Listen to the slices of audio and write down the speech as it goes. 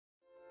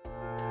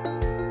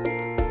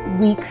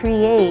we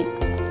create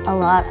a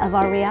lot of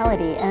our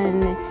reality,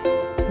 and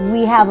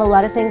we have a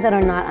lot of things that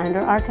are not under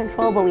our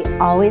control, but we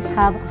always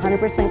have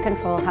 100%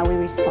 control how we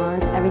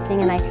respond to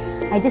everything. And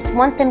I just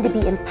want them to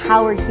be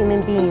empowered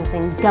human beings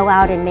and go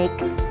out and make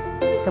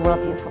the world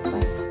a beautiful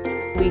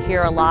place. We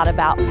hear a lot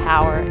about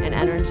power and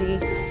energy,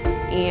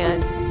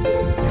 and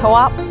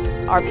co-ops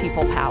are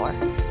people power.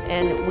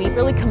 And we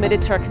really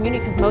committed to our community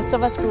because most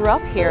of us grew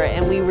up here,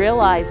 and we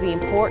realize the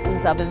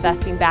importance of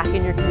investing back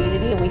in your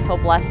community, and we feel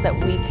blessed that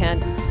we can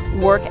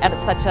work at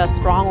such a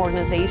strong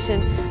organization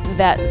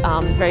that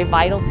is very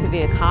vital to the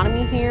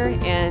economy here,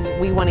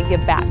 and we want to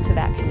give back to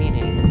that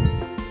community.